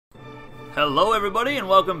Hello everybody and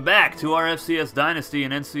welcome back to our FCS Dynasty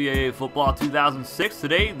and NCAA Football 2006.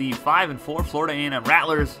 Today, the 5-4 Florida A&M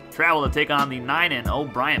Rattlers travel to take on the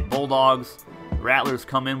 9-0 Bryant Bulldogs. The Rattlers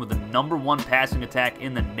come in with the #1 passing attack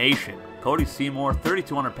in the nation. Cody Seymour,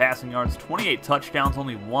 3,200 passing yards, 28 touchdowns,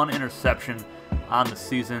 only 1 interception on the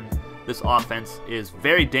season. This offense is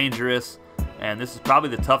very dangerous, and this is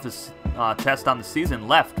probably the toughest test on the season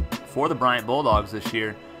left for the Bryant Bulldogs this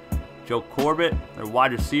year. Joe Corbett, their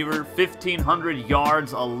wide receiver, 1,500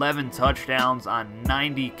 yards, 11 touchdowns on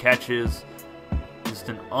 90 catches. Just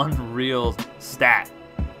an unreal stat.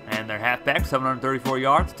 And their halfback, 734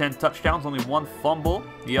 yards, 10 touchdowns, only 1 fumble.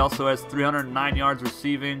 He also has 309 yards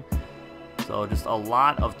receiving. So just a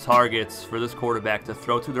lot of targets for this quarterback to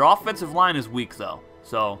throw to. Their offensive line is weak, though.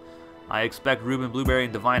 So I expect Ruben Blueberry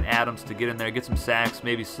and Divine Adams to get in there, get some sacks.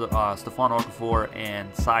 Maybe Stephon Okafor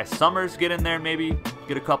and Cy Summers get in there, maybe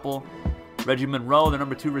get a couple. Reggie Monroe, their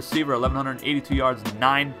 #2 receiver, 1,182 yards,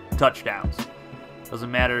 9 touchdowns. Doesn't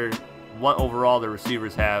matter what overall the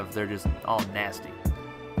receivers have, they're just all nasty.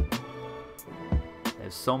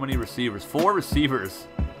 There's so many receivers, 4 receivers.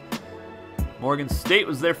 Morgan State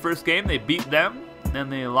was their first game. They beat them. Then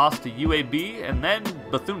they lost to UAB, and then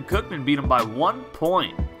Bethune-Cookman beat them by 1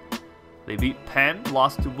 point. They beat Penn,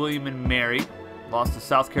 lost to William and Mary, lost to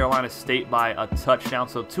South Carolina State by a touchdown.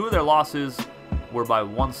 So 2 of their losses were by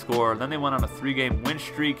 1 score. Then they went on a 3-game win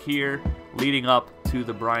streak here, leading up to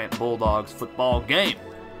the Bryant Bulldogs football game.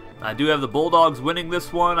 I do have the Bulldogs winning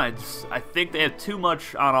this one. I think they have too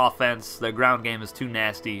much on offense. Their ground game is too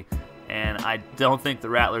nasty, and I don't think the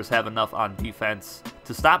Rattlers have enough on defense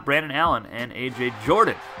to stop Brandon Allen and A.J.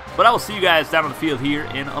 Jordan. But I will see you guys down on the field here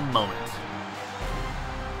in a moment.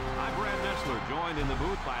 I'm Brad Nessler, joined in the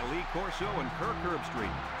booth by Lee Corso and Kirk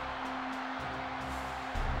Herbstreit.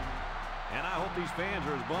 And I hope these fans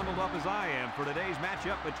are as bundled up as I am for today's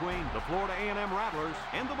matchup between the Florida A&M Rattlers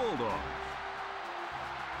and the Bulldogs.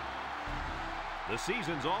 The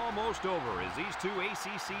season's almost over as these 2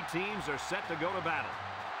 ACC teams are set to go to battle.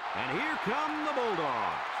 And here come the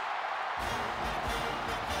Bulldogs.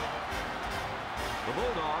 The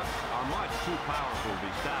Bulldogs are much too powerful to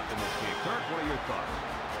be stopped in this game. Kirk, what are your thoughts?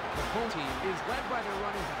 The home team is led by their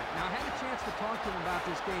running back. Now, I had a chance to talk to him about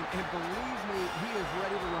this game, and believe me, he is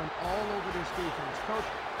ready to run all over this defense. Coach,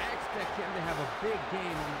 I expect him to have a big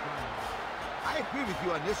game on the ground. I agree with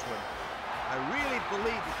you on this one. I really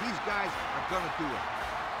believe that these guys are going to do it.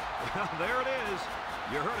 Well, there it is.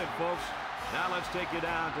 You heard it, folks. Now let's take you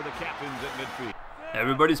down to the captains at midfield.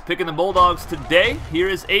 Everybody's picking the Bulldogs today.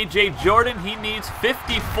 Here is A.J. Jordan. He needs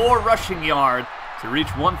 54 rushing yards to reach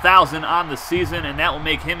 1,000 on the season, and that will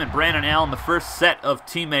make him and Brandon Allen the first set of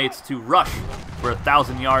teammates to rush for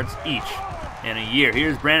 1,000 yards each in a year.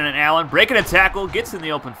 Here's Brandon Allen breaking a tackle, gets in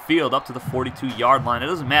the open field up to the 42-yard line. It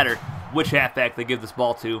doesn't matter which halfback they give this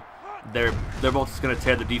ball to. They're both just going to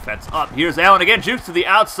tear the defense up. Here's Allen again, jukes to the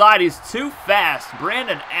outside. He's too fast.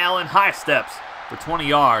 Brandon Allen high steps for 20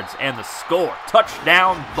 yards, and the score.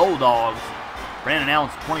 Touchdown, Bulldogs. Brandon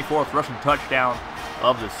Allen's 24th rushing touchdown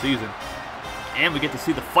of the season. And we get to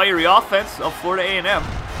see the fiery offense of Florida A&M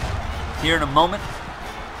here in a moment.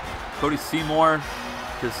 Cody Seymour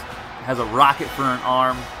just has a rocket for an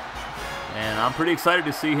arm, and I'm pretty excited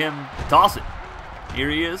to see him toss it. Here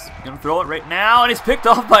he is, going to throw it right now, and he's picked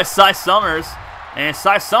off by Cy Summers. And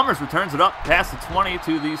Cy Summers returns it up past the 20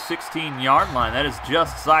 to the 16-yard line. That is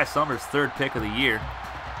just Cy Summers' 3rd pick of the year.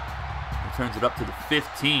 Returns it up to the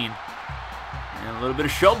 15. And a little bit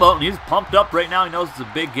of showboat, and he's pumped up right now. He knows it's a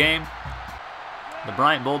big game. The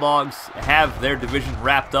Bryant Bulldogs have their division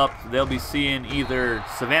wrapped up. They'll be seeing either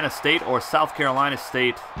Savannah State or South Carolina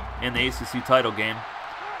State in the ACC title game.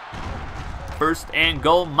 First and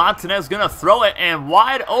goal. Montanez going to throw it, and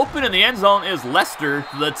wide open in the end zone is Lester,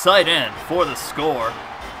 the tight end, for the score.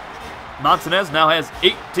 Montanez now has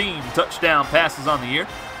 18 touchdown passes on the year.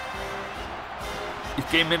 He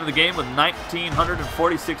came into the game with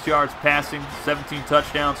 1,946 yards passing, 17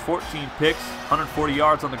 touchdowns, 14 picks, 140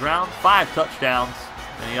 yards on the ground, 5 touchdowns,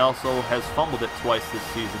 and he also has fumbled it twice this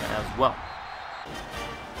season as well.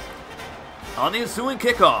 On the ensuing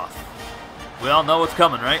kickoff, we all know what's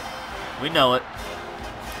coming, right? We know it.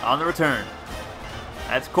 On the return,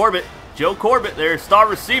 that's Corbett, Joe Corbett, their star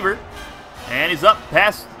receiver, and he's up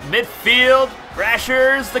past midfield.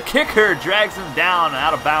 Brashers, the kicker, drags him down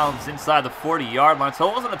out of bounds inside the 40-yard line. So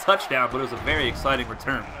it wasn't a touchdown, but it was a very exciting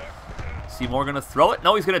return. Seymour going to throw it.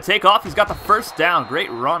 No, he's going to take off. He's got the first down. Great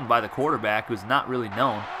run by the quarterback, who's not really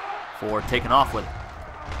known for taking off with it.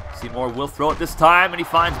 Seymour will throw it this time, and he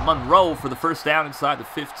finds Monroe for the first down inside the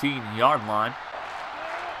 15-yard line.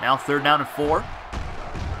 Now 3rd down and 4.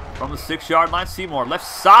 from the 6-yard line. Seymour, left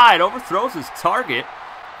side, overthrows his target.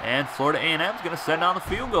 And Florida A&M is going to send down the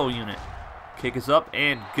field goal unit. Kick is up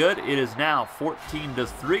and good. It is now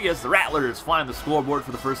 14-3 as the Rattlers find the scoreboard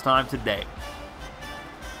for the first time today.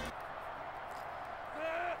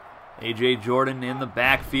 A.J. Jordan in the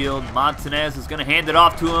backfield. Montanez is going to hand it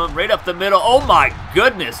off to him right up the middle. Oh my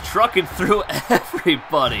goodness, trucking through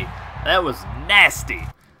everybody. That was nasty.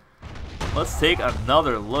 Let's take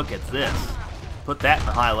another look at this. Put that in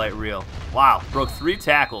the highlight reel. Wow, broke 3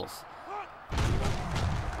 tackles.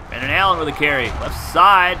 Brandon Allen with a carry. Left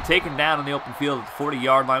side, taken down in the open field at the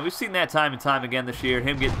 40-yard line. We've seen that time and time again this year,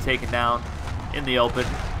 him getting taken down in the open.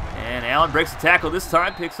 And Allen breaks the tackle this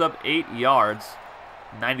time, picks up 8 yards.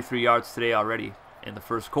 93 yards today already in the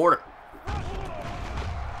first quarter.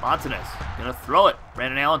 Montanez gonna throw it.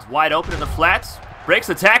 Brandon Allen's wide open in the flats. Breaks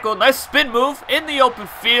the tackle. Nice spin move in the open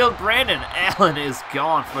field. Brandon Allen is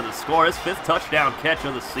gone for the score. His 5th touchdown catch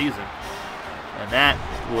of the season. And that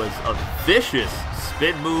was a vicious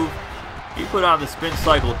spin move. He put on the spin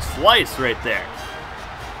cycle twice right there.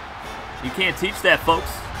 You can't teach that,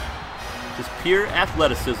 folks. Just pure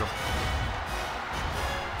athleticism.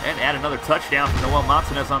 And add another touchdown for Noel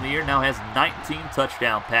Montanez on the year. Now has 19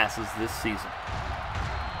 touchdown passes this season.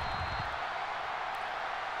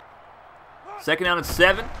 2nd down and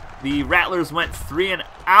 7. The Rattlers went 3 and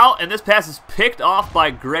out, and this pass is picked off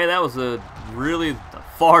by Gray. That was a really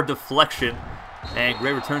far deflection. And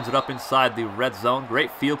Gray returns it up inside the red zone.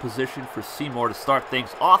 Great field position for Seymour to start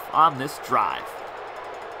things off on this drive.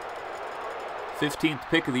 15th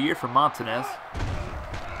pick of the year for Montanez.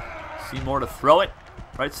 Seymour to throw it.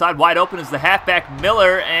 Right side wide open is the halfback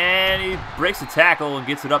Miller, and he breaks the tackle and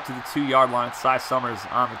gets it up to the 2-yard line. Cy Summers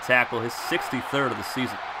on the tackle, his 63rd of the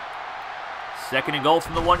season. 2nd and goal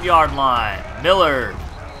from the 1-yard line. Miller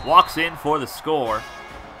walks in for the score,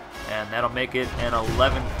 and that'll make it an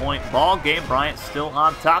 11-point ball game. Bryant still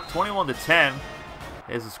on top, 21-10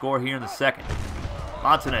 is the score here in the 2nd.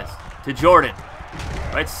 Montanez to Jordan.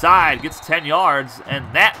 Right side gets 10 yards, and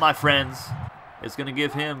that, my friends, is going to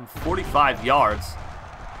give him 45 yards.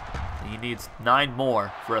 He needs 9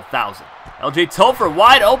 more for 1,000. L.J. Topher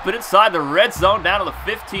wide open inside the red zone down to the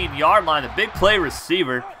 15-yard line. The big play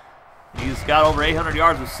receiver. He's got over 800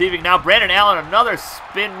 yards receiving. Now Brandon Allen, another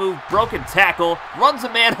spin move, broken tackle. Runs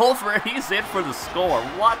a man over, and he's in for the score.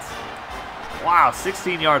 What? Wow,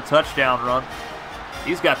 16-yard touchdown run.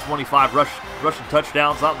 He's got 25 rushing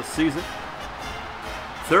touchdowns on the season.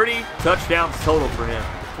 30 touchdowns total for him.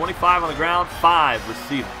 25 on the ground, 5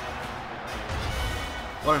 receiving.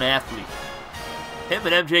 What an athlete. Him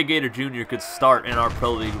and MJ Gator Jr. could start in our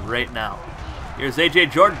pro league right now. Here's A.J.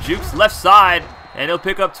 Jordan, jukes left side, and he'll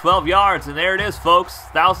pick up 12 yards. And there it is, folks.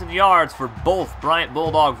 1,000 yards for both Bryant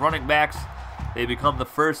Bulldogs running backs. They become the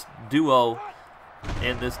first duo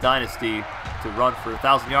in this dynasty to run for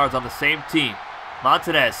 1,000 yards on the same team.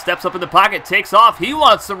 Montanez steps up in the pocket, takes off. He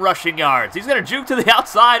wants some rushing yards. He's going to juke to the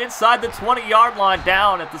outside, inside the 20-yard line,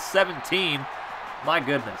 down at the 17. My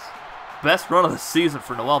goodness. Best run of the season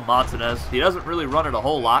for Noel Montanez. He doesn't really run it a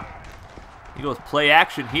whole lot. He goes play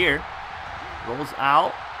action here. Rolls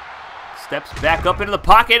out. Steps back up into the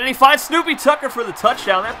pocket, and he finds Snoopy Tucker for the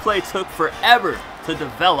touchdown. That play took forever to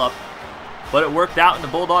develop, but it worked out in the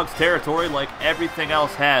Bulldogs' territory like everything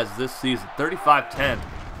else has this season. 35-10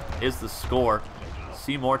 is the score.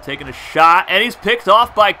 Seymour taking a shot, and he's picked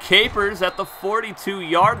off by Capers at the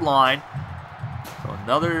 42-yard line. So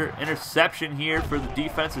another interception here for the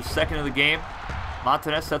defensive 2nd of the game.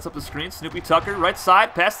 Montanez sets up the screen. Snoopy Tucker, right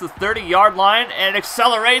side, past the 30-yard line, and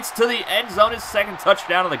accelerates to the end zone, his 2nd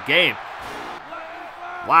touchdown of the game.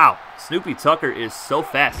 Wow, Snoopy Tucker is so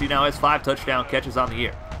fast. He now has 5 touchdown catches on the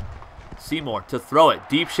year. Seymour to throw it.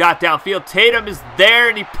 Deep shot downfield. Tatum is there,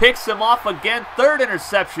 and he picks him off again. 3rd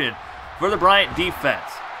interception for the Bryant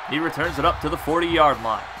defense. He returns it up to the 40-yard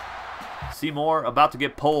line. Seymour about to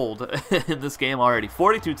get pulled in this game already.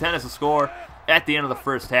 42-10 is the score at the end of the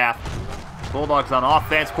first half. Bulldogs on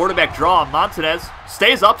offense. Quarterback draw. Montanez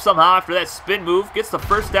stays up somehow after that spin move. Gets the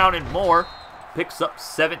first down and more. Picks up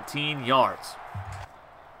 17 yards.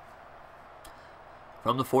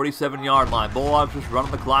 From the 47-yard line, Bulldogs just running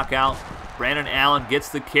the clock out. Brandon Allen gets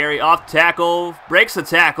the carry off tackle. Breaks the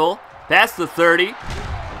tackle. Past the 30.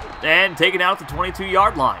 And taken out at the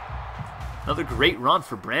 22-yard line. Another great run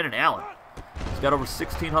for Brandon Allen. He's got over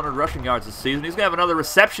 1,600 rushing yards this season. He's going to have another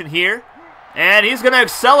reception here. And he's going to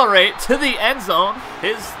accelerate to the end zone.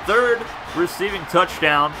 His 3rd receiving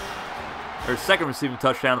touchdown. Or 2nd receiving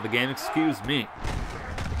touchdown of the game, excuse me.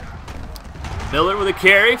 Miller with a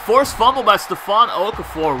carry. Forced fumble by Stephon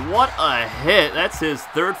Okafor. What a hit. That's his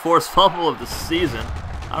 3rd forced fumble of the season.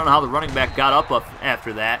 I don't know how the running back got up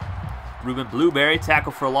after that. Ruben Blueberry,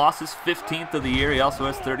 tackle for a loss, his 15th of the year. He also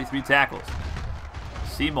has 33 tackles.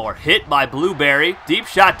 Seymour hit by Blueberry. Deep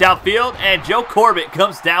shot downfield, and Joe Corbett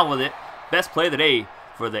comes down with it. Best play of the day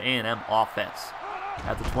for the A&M offense.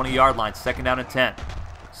 At the 20-yard line, 2nd down and 10.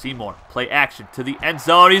 Seymour, play action to the end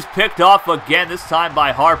zone. He's picked off again, this time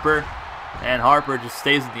by Harper. And Harper just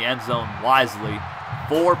stays in the end zone wisely.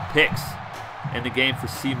 4 picks in the game for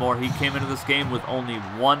Seymour. He came into this game with only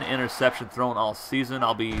 1 interception thrown all season.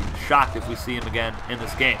 I'll be shocked if we see him again in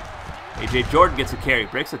this game. A.J. Jordan gets a carry,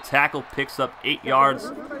 breaks a tackle, picks up 8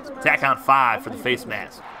 yards. Tack on 5 for the face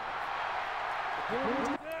mask.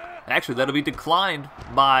 Actually, that'll be declined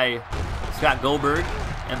by Scott Goldberg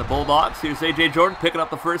and the Bulldogs. Here's A.J. Jordan picking up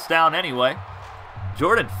the first down anyway.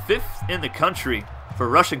 Jordan, 5th in the country for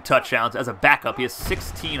rushing touchdowns as a backup. He has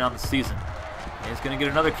 16 on the season. And he's going to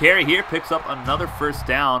get another carry here, picks up another first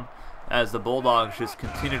down as the Bulldogs just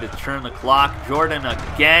continue to churn the clock. Jordan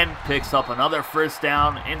again picks up another first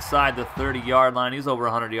down inside the 30-yard line. He's over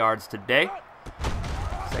 100 yards today.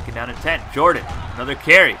 2nd down and 10. Jordan, another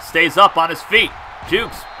carry, stays up on his feet,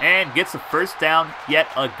 jukes, and gets a first down yet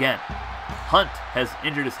again. Hunt has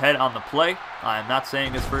injured his head on the play. I'm not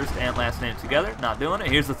saying his first and last name together. Not doing it.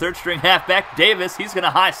 Here's the 3rd-string halfback, Davis. He's going to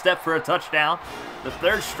high step for a touchdown. The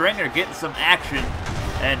 3rd stringer getting some action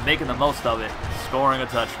and making the most of it, scoring a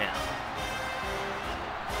touchdown.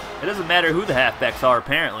 It doesn't matter who the halfbacks are,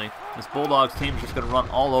 apparently. This Bulldogs team is just going to run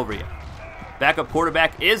all over you. Backup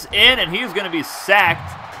quarterback is in, and he's going to be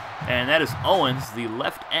sacked. And that is Owens, the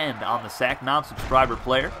left end on the sack, non-subscriber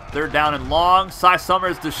player. 3rd down and long. Cy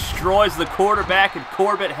Summers destroys the quarterback, and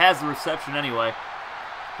Corbett has the reception anyway.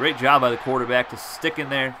 Great job by the quarterback to stick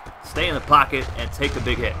in there, stay in the pocket, and take a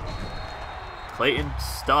big hit. Clayton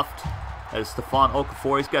stuffed. That is Stephon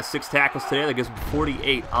Okafor. He's got 6 tackles today. That gives him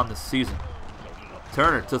 48 on the season.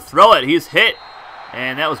 Turner to throw it. He's hit,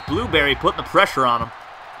 and that was Blueberry putting the pressure on him.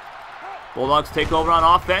 Bulldogs take over on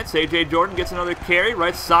offense. A.J. Jordan gets another carry,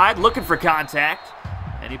 right side, looking for contact.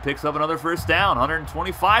 And he picks up another first down,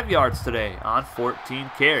 125 yards today on 14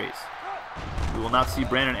 carries. We will not see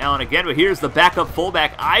Brandon Allen again, but here's the backup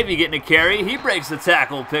fullback, Ivy, getting a carry. He breaks the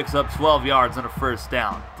tackle, picks up 12 yards and a first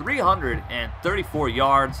down. 334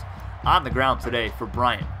 yards on the ground today for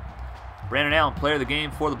Bryant. Brandon Allen, player of the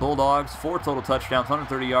game for the Bulldogs. 4 total touchdowns,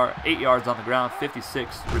 138 yards on the ground,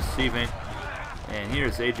 56 receiving. And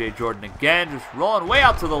here's A.J. Jordan again, just rolling way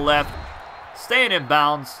out to the left, staying in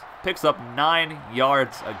bounds, picks up 9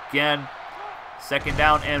 yards again. 2nd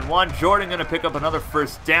down and 1. Jordan going to pick up another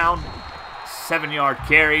first down, 7-yard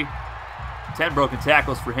carry. 10 broken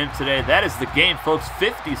tackles for him today. That is the game, folks,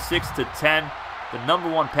 56-10. The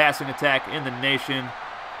 #1 passing attack in the nation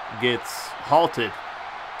gets halted.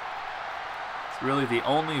 It's really the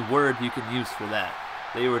only word you can use for that.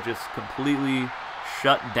 They were just completely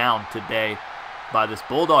shut down today by this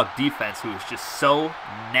Bulldog defense, who is just so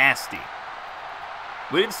nasty.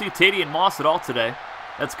 We didn't see Tadian Moss at all today.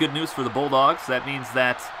 That's good news for the Bulldogs. That means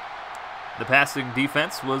that the passing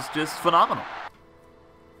defense was just phenomenal.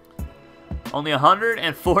 Only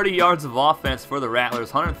 140 yards of offense for the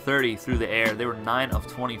Rattlers, 130 through the air. They were 9 of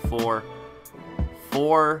 24.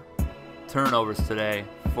 4 turnovers today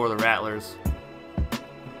for the Rattlers.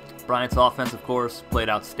 Bryant's offense, of course, played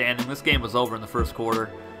outstanding. This game was over in the first quarter.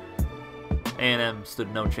 A&M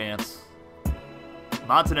stood no chance.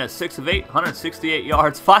 Montanez, 6 of 8, 168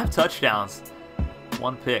 yards, 5 touchdowns,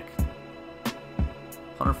 1 pick.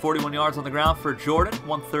 141 yards on the ground for Jordan,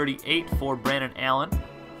 138 for Brandon Allen.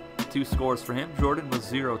 2 scores for him. Jordan with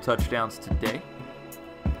 0 touchdowns today.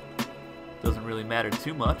 Doesn't really matter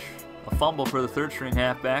too much. A fumble for the 3rd-string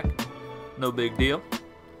halfback. No big deal.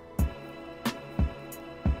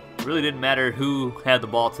 It really didn't matter who had the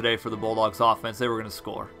ball today for the Bulldogs offense. They were going to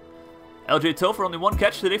score. L.J. Topher, only 1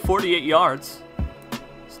 catch today, 48 yards.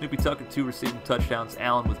 Snoopy Tucker, 2 receiving touchdowns.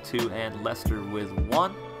 Allen with 2 and Lester with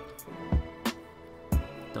 1.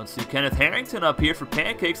 Don't see Kenneth Harrington up here for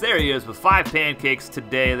pancakes. There he is with 5 pancakes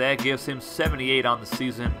today. That gives him 78 on the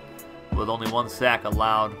season with only 1 sack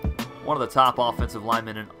allowed. One of the top offensive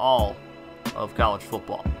linemen in all of college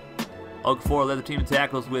football. Okafor led the team in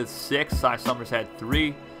tackles with 6. Cy Summers had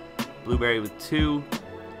 3. Blueberry with 2.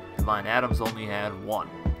 Divine Adams only had 1.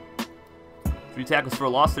 3 tackles for a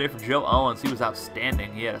loss today for Joe Owens. He was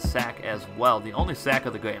outstanding. He had a sack as well. The only sack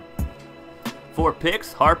of the game. 4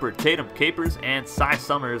 picks. Harper, Tatum, Capers, and Cy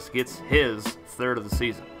Summers gets his 3rd of the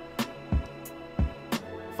season.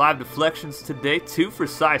 5 deflections today. 2 for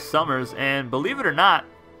Cy Summers. And believe it or not,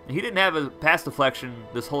 he didn't have a pass deflection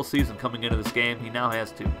this whole season coming into this game. He now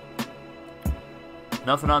has 2.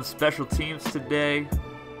 Nothing on special teams today.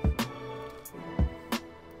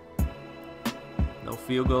 No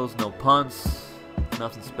field goals, no punts,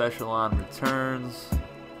 nothing special on returns.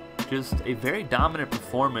 Just a very dominant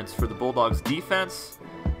performance for the Bulldogs defense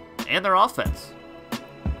and their offense.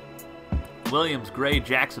 Williams, Gray,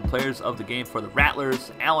 Jackson, players of the game for the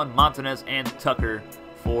Rattlers. Allen, Montanez, and Tucker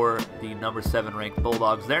for the number 7 ranked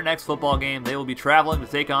Bulldogs. Their next football game, they will be traveling to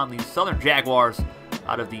take on the Southern Jaguars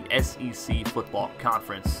out of the SEC Football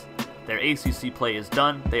Conference. Their ACC play is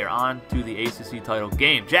done. They are on to the ACC title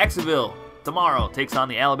game. Jacksonville tomorrow takes on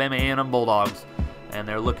the Alabama A&M Bulldogs, and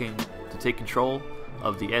they're looking to take control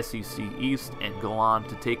of the SEC East and go on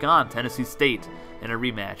to take on Tennessee State in a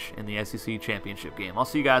rematch in the SEC Championship game. I'll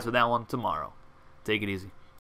see you guys with that one tomorrow. Take it easy.